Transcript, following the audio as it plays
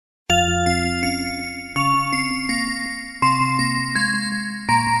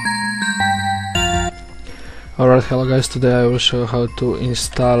Alright, hello guys, today I will show how to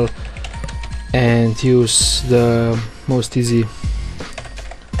install and use the most easy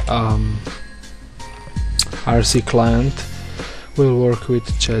IRC client. Will work with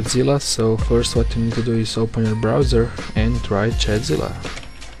Chatzilla. So first what you need to do is open your browser and try Chatzilla.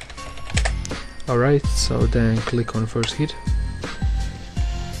 Alright, so then click on first hit.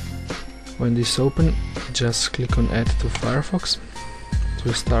 When this open, just click on add to Firefox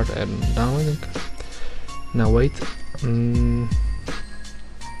to start downloading. Now wait.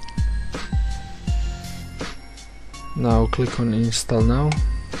 Now click on install now.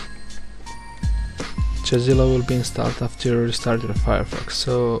 Chatzilla will be installed after you restart your Firefox.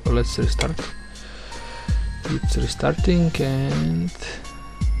 So let's restart. It's restarting and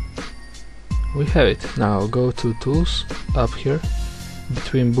we have it. Now go to tools up here.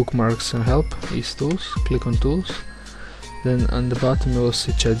 Between bookmarks and help is tools. Click on tools. Then on the bottom you will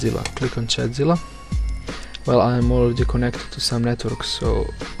see Chatzilla. Click on Chatzilla. Well, I am already connected to some network, so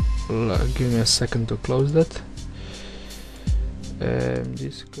give me a second to close that.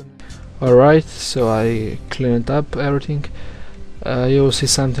 Alright, so I cleaned up everything. You will see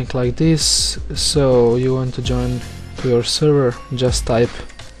something like this. So you want to join to your server, just type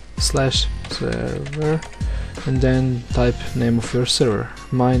 /server and then type name of your server.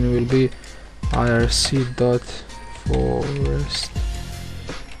 Mine will be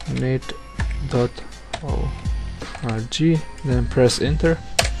irc.forestnet.org. Then press enter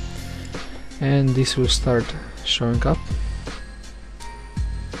and this will start showing up.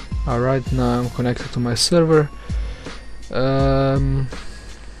 Alright, now I'm connected to my server. Well,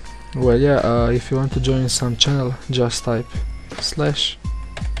 yeah, if you want to join some channel, just type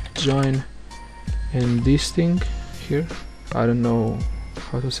 /join and this thing here, I don't know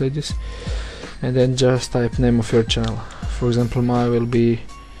how to say this, and then just type name of your channel. For example, mine will be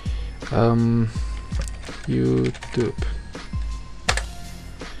YouTube,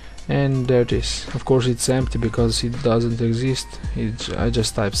 and there it is. Of course it's empty because it doesn't exist. I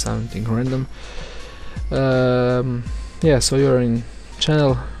just type something random. Yeah, so you're in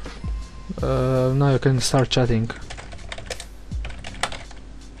channel. Now you can start chatting.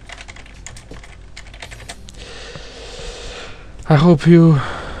 I hope you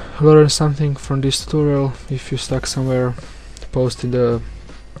learned something from this tutorial. If you stuck somewhere, post in the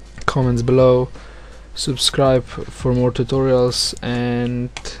comments below. Subscribe for more tutorials, and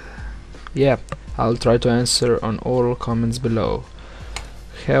yeah, I'll try to answer on all comments below.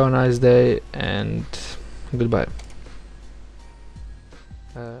 Have a nice day and goodbye.